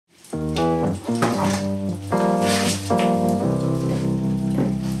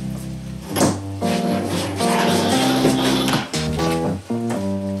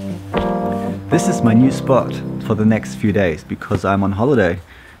This is my new spot for the next few days because I'm on holiday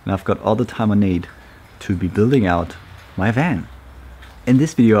and I've got all the time I need to be building out my van. In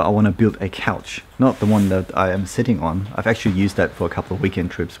this video I want to build a couch, not the one that I am sitting on. I've actually used that for a couple of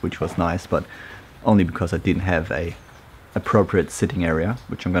weekend trips, which was nice, but only because I didn't have a appropriate sitting area,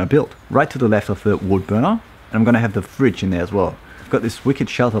 which I'm going to build. Right to the left of the wood burner, and I'm going to have the fridge in there as well. I've got this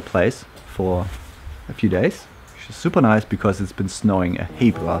wicked shelter place for a few days, which is super nice because it's been snowing a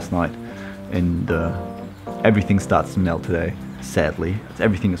heap last night and everything starts to melt today, sadly.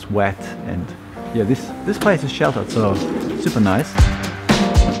 Everything is wet and yeah, this place is sheltered, so super nice.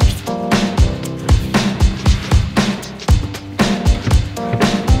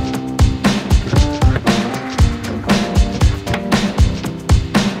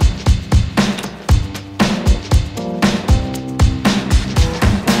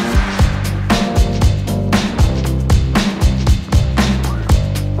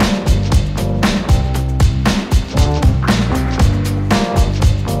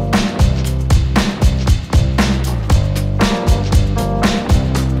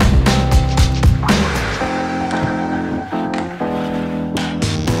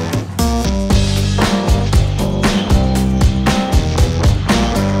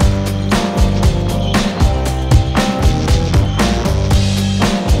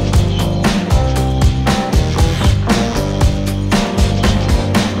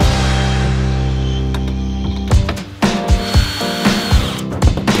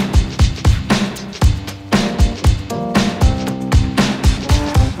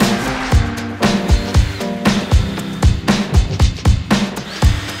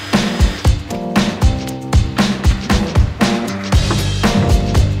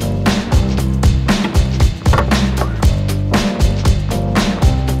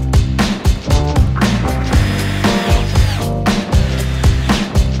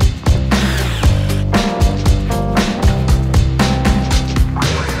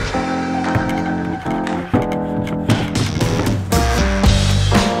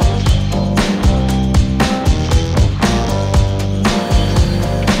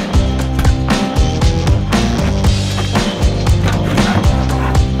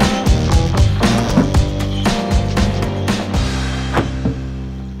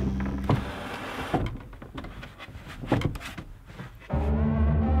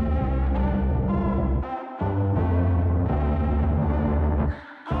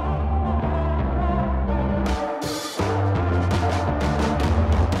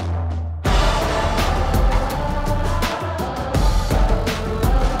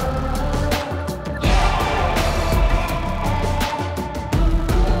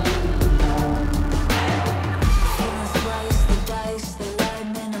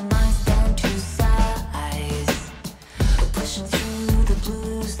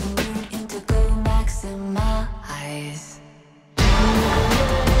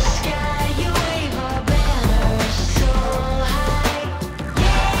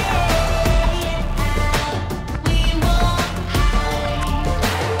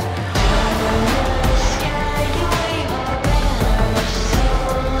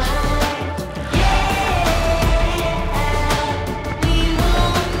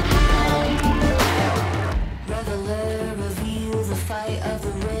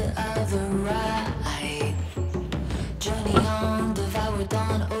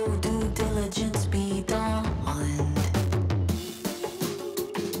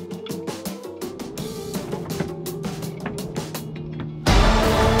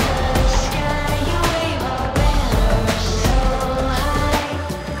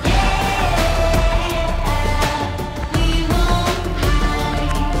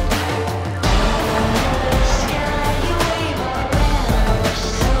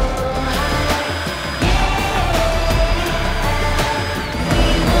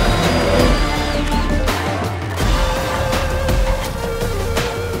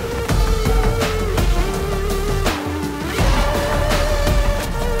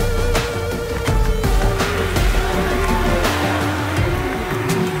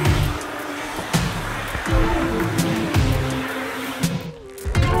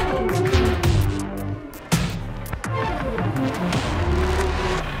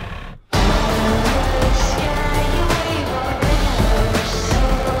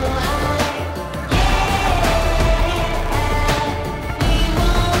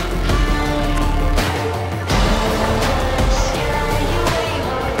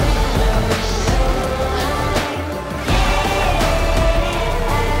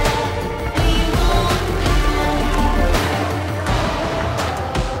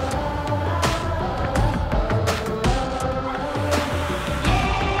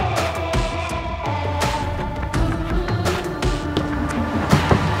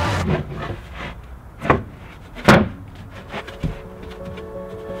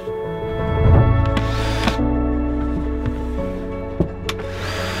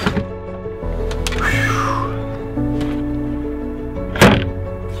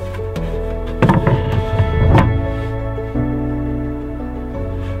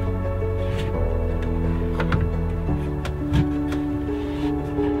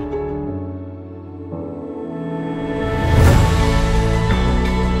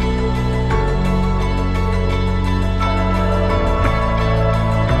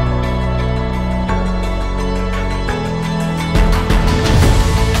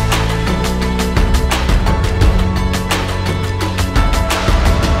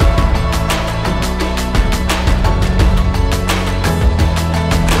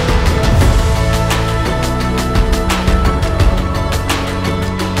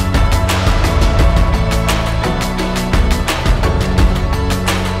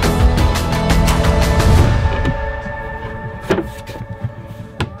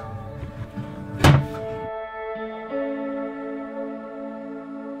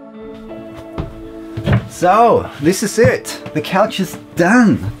 So this is it. The couch is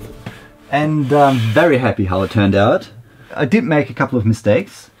done. And I'm very happy how it turned out. I did make a couple of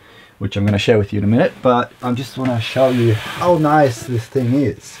mistakes, which I'm going to share with you in a minute, but I just want to show you how nice this thing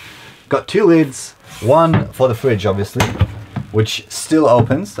is. Got two lids, one for the fridge obviously, which still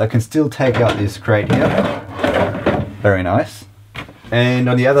opens. I can still take out this crate here. Very nice. And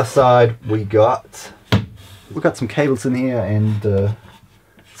on the other side we got some cables in here and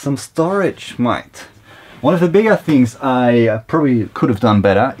some storage, mate. One of the bigger things I probably could have done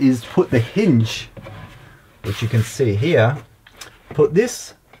better is put the hinge, which you can see here, put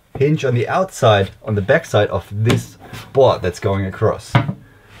this hinge on the outside, on the back side of this board that's going across.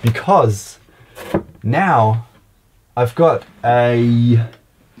 Because now I've got a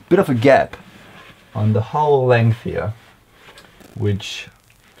bit of a gap on the whole length here, which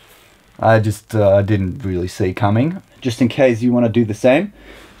I just didn't really see coming. Just in case you want to do the same.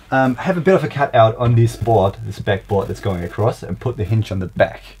 Have a bit of a cut out on this board, this back board that's going across, and put the hinge on the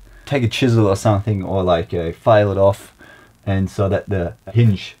back. Take a chisel or something, or like file it off, and so that the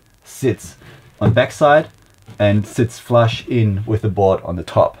hinge sits on the back side and sits flush in with the board on the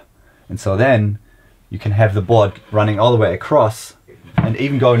top. And so then you can have the board running all the way across and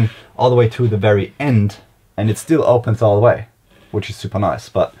even going all the way to the very end, and it still opens all the way, which is super nice.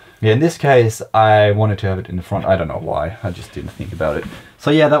 But yeah, in this case I wanted to have it in the front. I don't know why, I just didn't think about it. So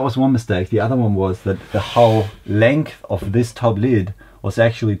yeah, that was one mistake. The other one was that the whole length of this top lid was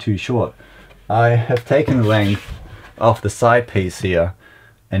actually too short. I have taken the length of the side piece here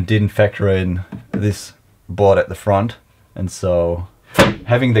and didn't factor in this board at the front, and so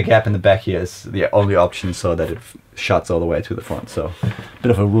having the gap in the back here is the only option so that it shuts all the way to the front. So a bit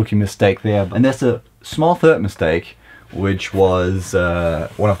of a rookie mistake there. And there's a small third mistake, which was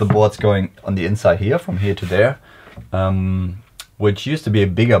one of the boards going on the inside here, from here to there, which used to be a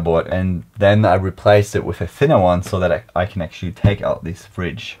bigger board, and then I replaced it with a thinner one so that I can actually take out this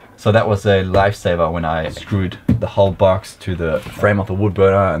fridge. So that was a lifesaver when I screwed the whole box to the frame of the wood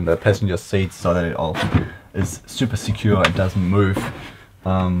burner and the passenger seats so that it all is super secure and doesn't move.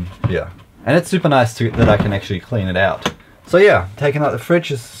 Yeah, and it's super nice that I can actually clean it out. So yeah, taking out the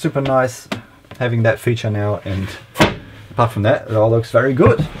fridge is super nice, having that feature now, and apart from that, it all looks very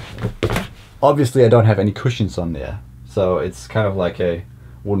good. Obviously I don't have any cushions on there, so it's kind of like a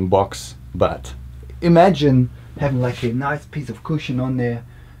wooden box, but imagine having like a nice piece of cushion on there,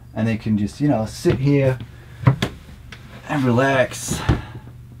 and they can just, you know, sit here and relax.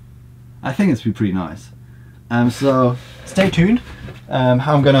 I think it's pretty nice. So stay tuned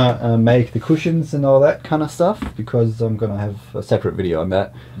how I'm gonna make the cushions and all that kind of stuff, because I'm gonna have a separate video on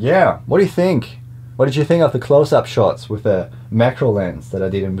that. Yeah, what do you think? What did you think of the close-up shots with the macro lens that I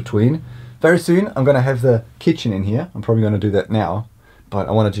did in between? Very soon I'm gonna have the kitchen in here. I'm probably gonna do that now, but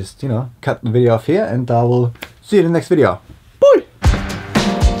I want to just, you know, cut the video off here, and I will see you in the next video.